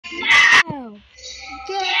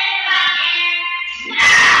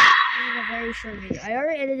very short video. I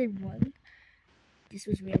already edited one. This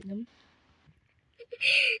was random.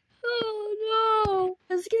 Oh no!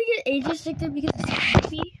 It's gonna get age restricted because it's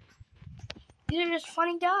creepy. These are just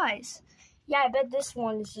funny guys. Yeah, I bet this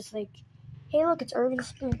one is just like, hey, look, it's Urban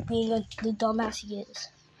Spook being the dumbass he is.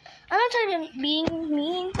 I'm not trying to be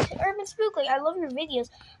mean to Urban Spook. Like, I love your videos,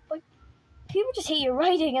 but people just hate your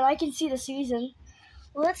writing, and I can see the season.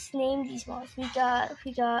 Let's name these ones. We got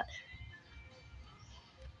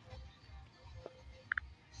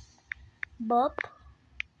Bub.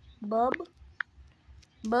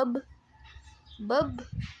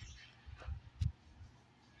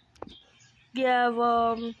 We have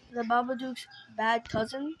the Babadook's bad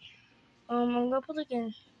cousin. I'm gonna put like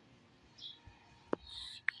in.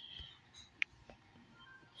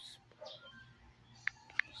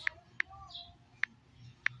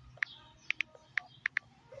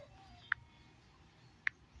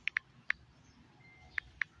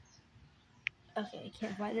 Okay, I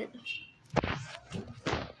can't find it.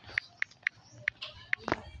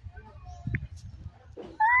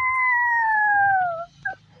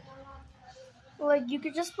 Like, you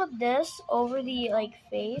could just put this over the like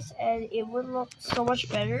face and it would look so much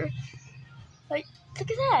better. Like,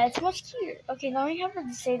 look at that, it's much cuter. Okay, now we have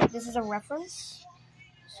to say that this is a reference.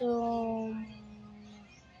 So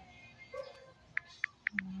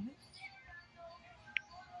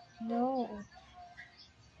no.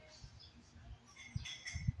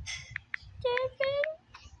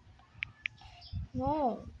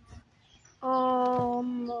 No.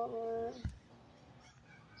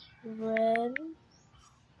 Red.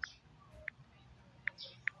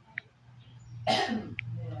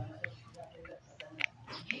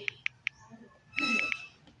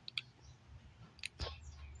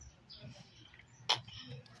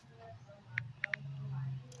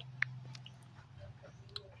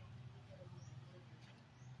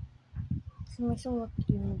 This makes them look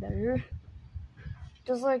even better.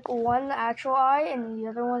 Just like one actual eye and the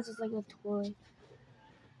other one's just like a toy.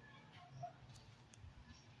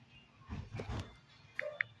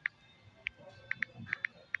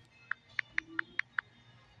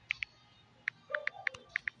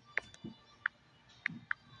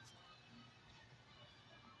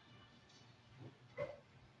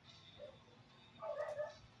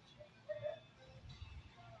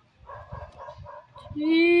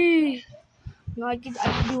 No,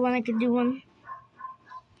 I could do one.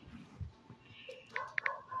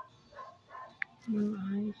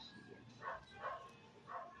 Nice.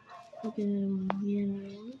 Okay, yeah.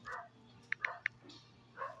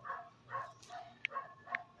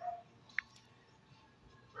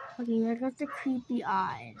 Okay, I got the creepy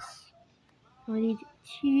eyes. I need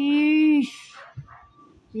teeth.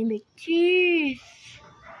 I need big teeth.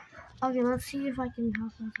 Okay, let's see if I can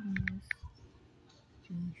help us on this.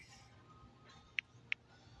 Teeth.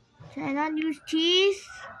 Can I not use teeth?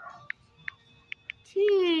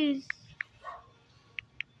 Teeth.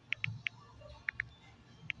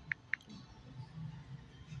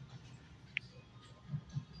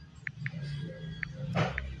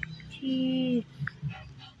 Teeth.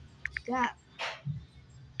 Yeah.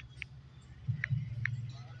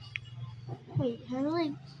 Wait, how do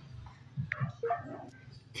I?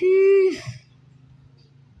 Teeth.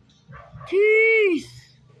 Teeth.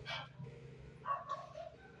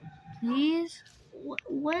 Please?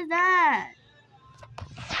 What is that?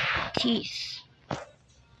 Teeth.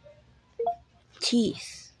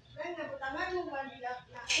 Teeth.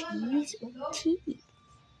 Cheese or teeth?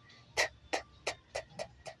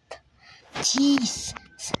 Teeth.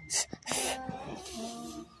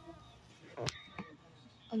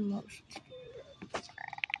 Emotions.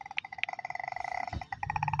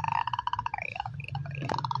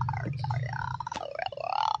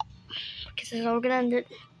 Okay, so we're gonna end it.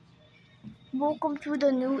 Welcome to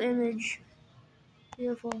the new image.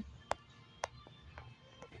 Beautiful.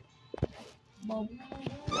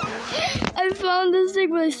 I found this thing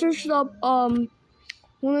when I searched up.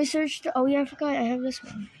 When I searched. Oh yeah, I forgot. I have this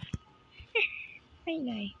one. Very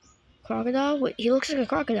nice. Crocodile. Wait, he looks like a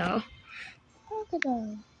crocodile.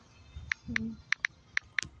 Crocodile.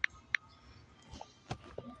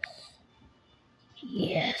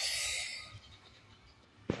 Yes.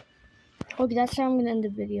 Okay, that's how I'm gonna end the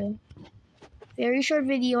video. Very short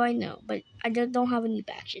video, I know, but I don't have any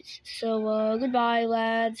batches. So, goodbye,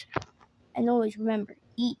 lads. And always remember,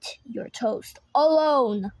 eat your toast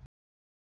alone.